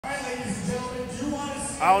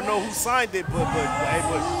I don't know who signed it, but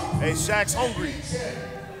hey, Shaq's hungry.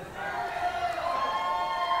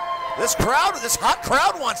 This hot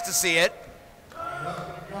crowd wants to see it.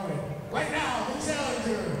 Right now, the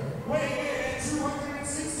challenger, weighing in at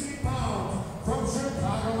 216 pounds from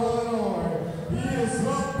Chicago, Illinois. He is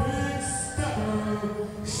the big stepper,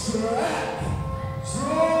 SHAQ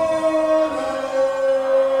Jordan.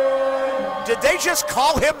 Did they just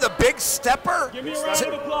call him the big stepper? Give me a round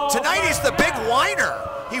of applause. Tonight he's the big whiner.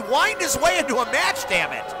 He whined his way into a match,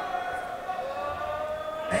 damn it.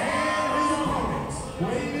 And his opponent,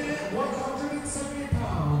 weighing in at 170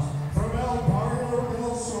 pounds from El Barrio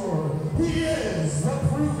del Sur. He is the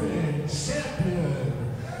proven champion,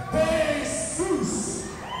 Jesus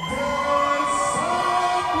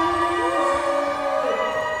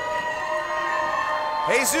DESAFIO.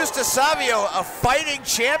 Jesus DESAFIO, a fighting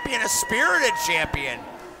champion, a spirited champion.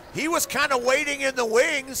 He was kind of waiting in the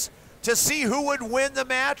wings to see who would win the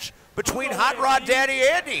match between Hot Rod Daddy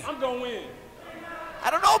Andy. I'm gonna win. I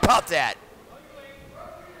don't know about that.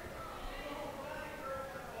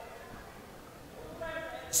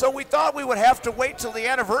 So we thought we would have to wait till the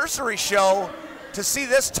anniversary show to see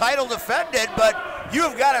this title defended, but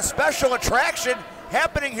you've got a special attraction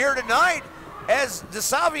happening here tonight as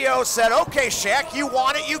DESAFIO said, okay, SHAQ, you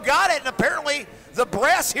want it, you got it, and apparently the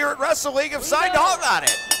brass here at Wrestle League have signed off on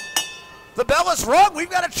it. The bell is rung. We've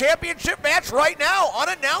got a championship match right now,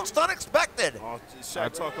 unannounced, unexpected. Oh,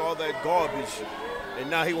 Shaq talk all that garbage, and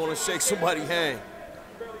now he want to shake somebody's hand.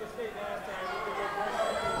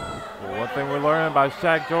 Well, one thing we're learning about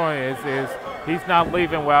SHAQ Jordan is he's not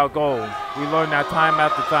leaving without gold. We learned that time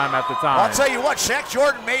after time after time. Well, I'll tell you what, SHAQ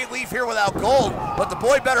Jordan may leave here without gold, but the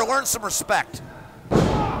boy better learn some respect.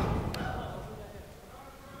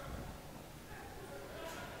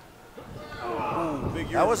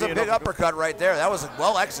 That was a big uppercut right there. That was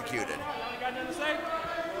well executed.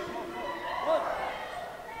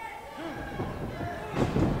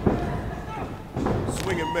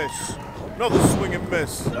 Swing and miss. Another swing and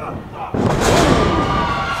miss. And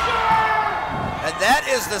that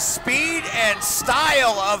is the speed and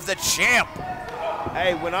style of the champ.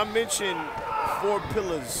 Hey, when I mention 4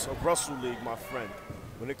 pillars of Wrestle League, my friend,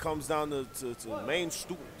 when it comes down to main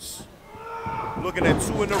students, looking at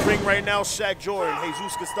 2 in the ring right now, SHAQ Jordan,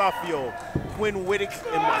 Jesus DESAFIO, Quinn Whittick,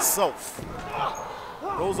 and myself.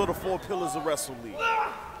 Those are the 4 pillars of Wrestle League.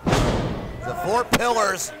 The 4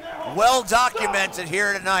 pillars, well documented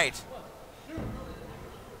here tonight.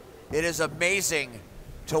 It is amazing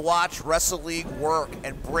to watch Wrestle League work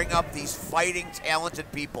and bring up these fighting,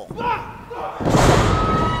 talented people. You know what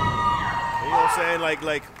I'm saying?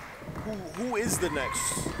 Like who is the next?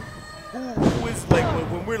 Who is, like,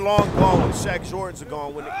 when we're long gone, when SHAQ Jordans are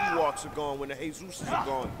gone, when the Ewoks are gone, when the Jesuses are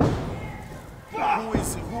gone, who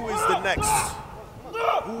is the next?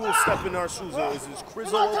 Who will step in our shoes? Is this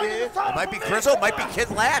Crizzo over here? It might be Crizzo, it might be Kid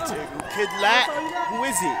Lat. Kid Lat? Who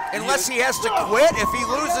is he? Unless he has to quit if he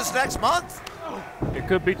loses next month. It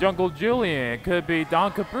could be Jungle Julian. It could be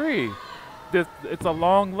Don Capri. It's a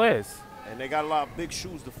long list. And they got a lot of big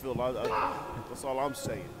shoes to fill. That's all I'm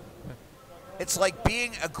saying. It's like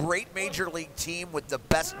being a great major league team with the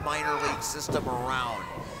best minor league system around.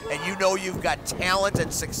 And you know you've got talent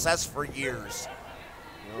and success for years.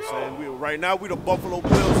 You know what I'm saying? Right now, we the Buffalo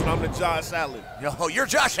Bills, and I'm the Josh Allen. No, you're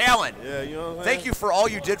Josh Allen. Yeah, you know what I'm saying? Thank you for all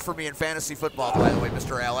you did for me in fantasy football, by the way,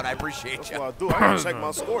 Mr. Allen. I appreciate That's you. what I do. I gotta check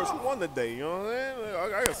my scores. Who won today? You know what I'm saying? I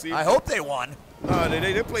gotta see. I hope they won.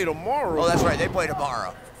 They play tomorrow. Oh, that's right. They play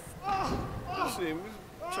tomorrow. Let's see.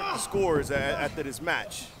 Check the scores after this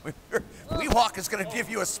match. Weehawk is going to give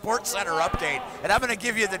you a Sports Center update, and I'm going to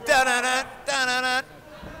give you the da-da-da, da-da-da.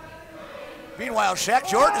 Meanwhile, SHAQ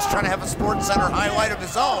Jordan is trying to have a Sports Center highlight of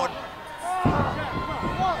his own.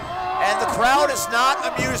 And the crowd is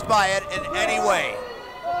not amused by it in any way.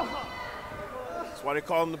 That's why they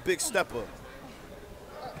call him the Big Stepper.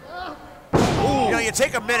 You know, you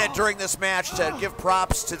take a minute during this match to give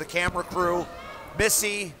props to the camera crew,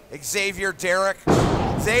 Missy, Xavier, Derek.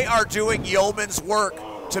 They are doing yeoman's work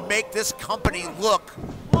to make this company look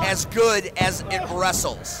as good as it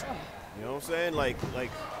wrestles. You know what I'm saying? Like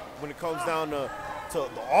when it comes down to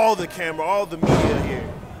all the camera, all the media here,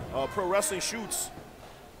 Pro Wrestling Shoots,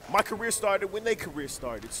 my career started when their career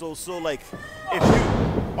started. So like,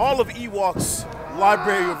 all of Ewok's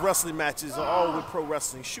library of wrestling matches are all with Pro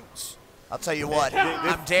Wrestling Shoots. I'll tell you what,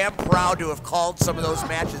 I'm damn proud to have called some of those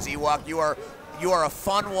matches, Ewok. You are a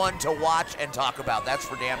fun one to watch and talk about. That's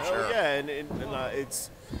for damn sure. Yeah, and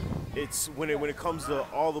it's when it comes to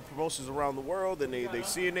all the promotions around the world, and they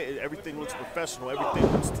seeing it, everything looks professional,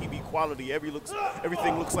 everything looks TV quality,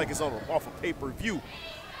 everything looks like it's off a pay-per-view.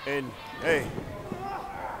 And hey,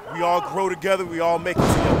 We all grow together. We all make it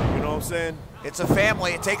together. You know what I'm saying? It's a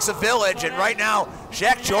family. It takes a village. And right now,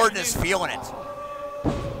 SHAQ Jordan is feeling it.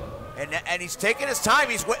 And he's taking his time.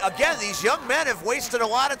 Again, these young men have wasted a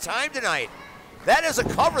lot of time tonight. That is a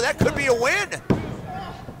cover. That could be a win.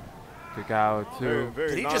 Kick out too.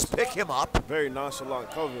 Did he just pick him up? Very nonchalant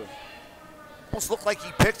cover. Almost looked like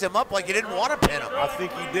he picked him up like he didn't want to pin him. I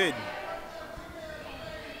think he did.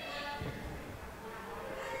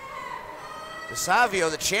 DESAFIO,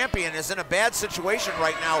 the champion, is in a bad situation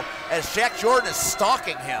right now as SHAQ Jordan is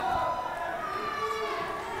stalking him.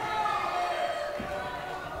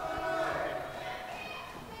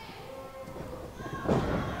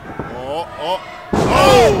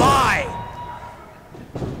 Oh my!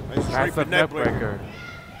 That's a neck breaker.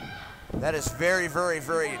 That is very, very,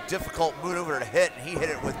 very difficult maneuver to hit, and he hit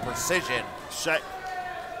it with precision. SHAQ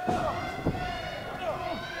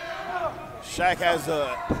has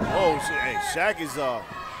a, SHAQ is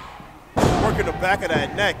working the back of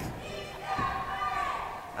that neck.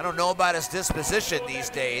 I don't know about his disposition these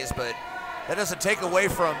days, but that doesn't take away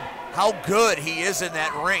from how good he is in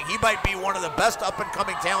that ring. He might be one of the best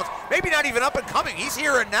up-and-coming talents. Maybe not even up-and-coming. He's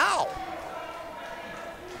here and now.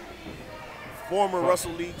 Former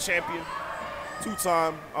Wrestle League champion,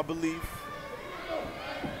 2-time, I believe.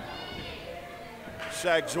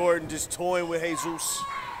 SHAQ Jordan just toying with Jesus.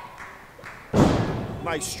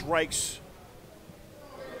 Nice strikes.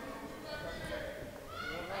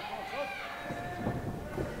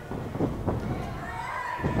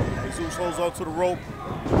 Jesus holds on to the rope.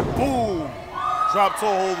 Boom! Drop toe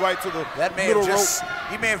hold right to the middle rope.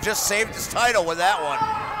 He may have just saved his title with that one.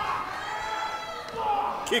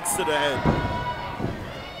 Kicks to the head.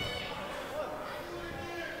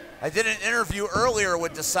 I did an interview earlier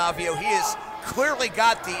with DESAFIO. He has clearly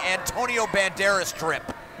got the Antonio Banderas drip.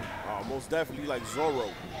 Most definitely like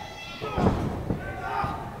Zorro.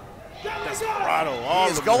 Desperado.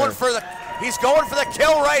 He's going for the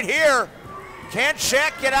kill right here. Can't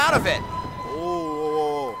SHAQ get out of it?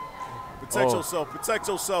 Oh. Protect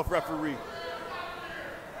yourself, referee.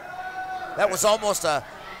 That was almost a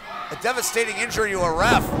devastating injury to a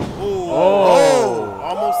ref.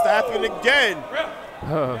 Almost happened again.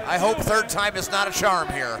 I hope third time is not a charm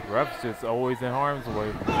here. Ref's just always in harm's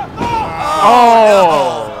way.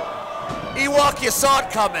 No. Ewok, you saw it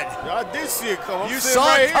coming. I did see it coming. You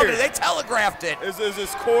saw it coming. They telegraphed it. It's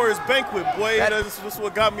Coors Banquet, boy. That's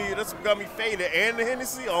what got me. That's what got me faded. And the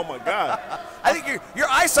Hennessy. Oh my God. I think your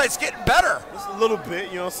eyesight's getting better. Just a little bit,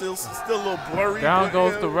 you know. Still a little blurry. Down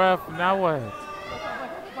goes the ref. Now what?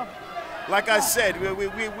 Like I said, we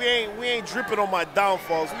ain't dripping on my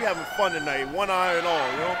downfalls. We having fun tonight. One eye and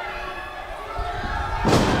all, you know.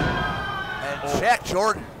 And SHAQ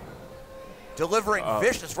Jordan delivering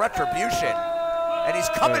vicious retribution. And he's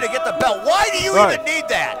coming to get the belt. Why do you even need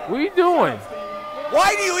that? What are you doing?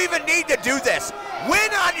 Why do you even need to do this?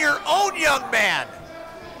 Win on your own, young man.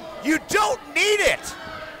 You don't need it.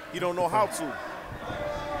 You don't know how to.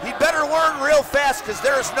 He better learn real fast because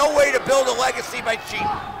there is no way to build a legacy by cheating.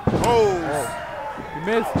 Oh. You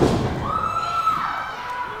missed.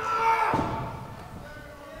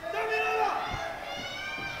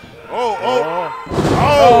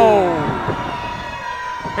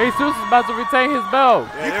 Jesus is about to retain his belt.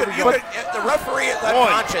 Yeah, the referee is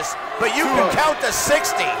unconscious, but you can count to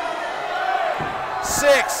 60.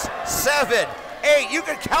 6, 7, 8. You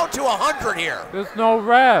can count to 100 here. There's no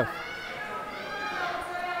ref.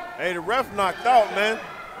 Hey, the ref knocked out, man.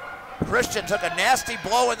 Christian took a nasty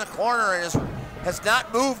blow in the corner and has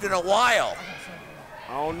not moved in a while.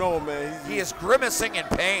 I don't know, man. He is grimacing in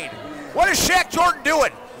pain. What is SHAQ Jordan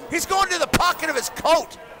doing? He's going to the pocket of his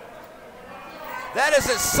coat. That is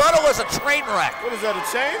as subtle as a train wreck. What is that, a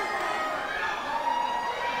chain?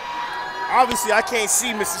 Obviously, I can't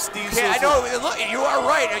see Mr. Steve. Yeah, I know. Look, you are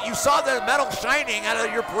right. You saw the metal shining out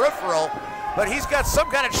of your peripheral, but he's got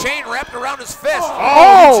some kind of chain wrapped around his fist.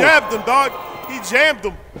 Oh, he jabbed him, dog. He jammed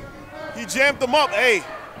him. He jammed him up. Hey.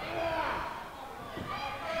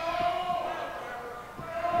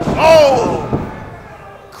 Oh!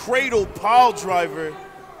 Cradle pile driver.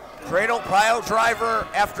 Cradle pile driver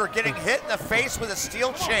after getting hit in the face with a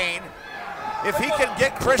steel chain. If he can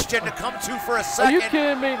get Christian to come to for a second. Are you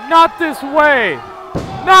kidding me? Not this way.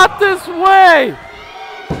 Not this way.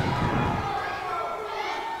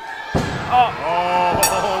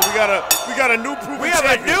 We got a new proven champion. We have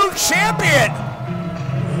a new champion.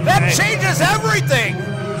 That changes everything.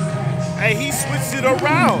 Hey, he switched it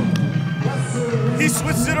around. He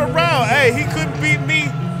switched it around. Hey, he couldn't beat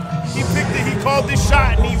me. He picked it. He called this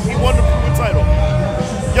shot, and he won the proven title.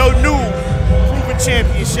 Yo, new proven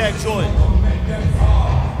champion, SHAQ Jordan.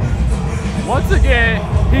 Once again,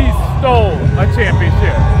 he stole a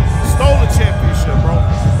championship. Stole the championship, bro.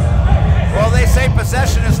 Well, they say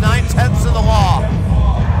possession is 9/10 of the law.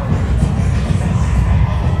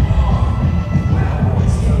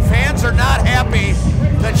 Fans are not happy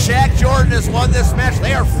that SHAQ Jordan has won this match.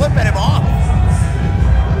 They are flipping him off.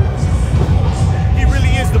 He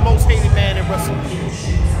really is the most hated man in Wrestle League.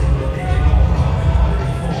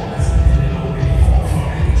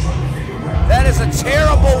 That is a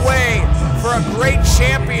terrible way for a great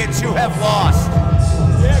champion to have lost.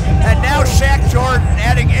 And now SHAQ Jordan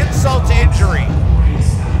adding insult to injury.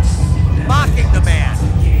 Mocking the man.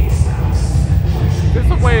 This is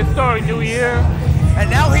the way it started, New Year. And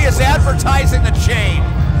now he is advertising the chain.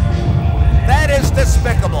 That is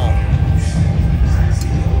despicable.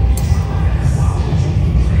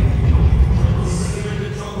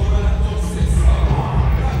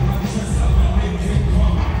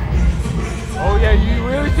 Oh yeah, you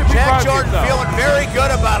really should be proud SHAQ of Jordan yourself. feeling very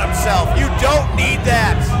good about himself. You don't need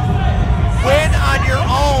that. Win on your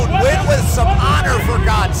own. Win with some honor, for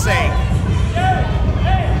God's sake.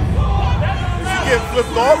 Is he getting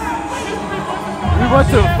flipped off? We went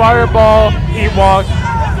to Fireball, Ewok,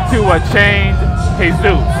 to a chained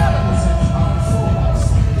Jesus.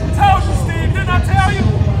 Told you, Steve. Didn't I tell you?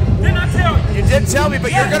 Didn't I tell you? You did tell me,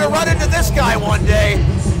 but you're going to run into this guy one day.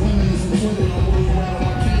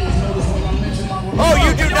 Oh,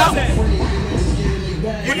 you do not.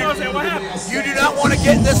 What happened? You do not want to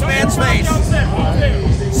get in this man's face.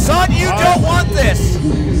 Son, you don't want this.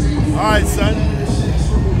 All right, son.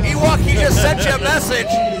 Ewok, he just sent you a message.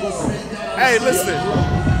 Hey, listen.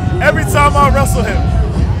 Every time I wrestle him,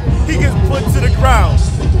 he gets put to the ground.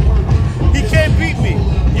 He can't beat me.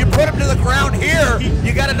 You put him to the ground here,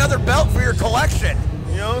 you got another belt for your collection.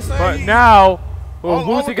 You know what I'm saying? But now, well, all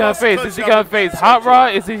who's he gonna across the face? country, Is he gonna I've been face Hot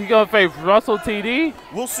Rod? Is he gonna face Russell TD?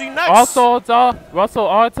 We'll see next. Also, it's Russell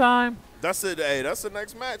our time. That's it. Hey, that's the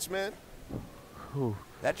next match, man.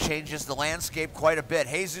 That changes the landscape quite a bit.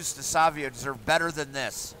 Jesus DESAFIO deserved better than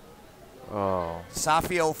this. Oh.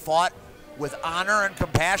 DESAFIO fought with honor and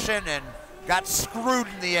compassion and got screwed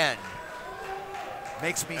in the end.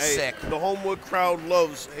 Makes me sick. The Homewood crowd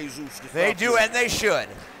loves Jesus. They do, and they should.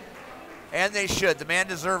 And they should. The man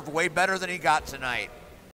deserved way better than he got tonight.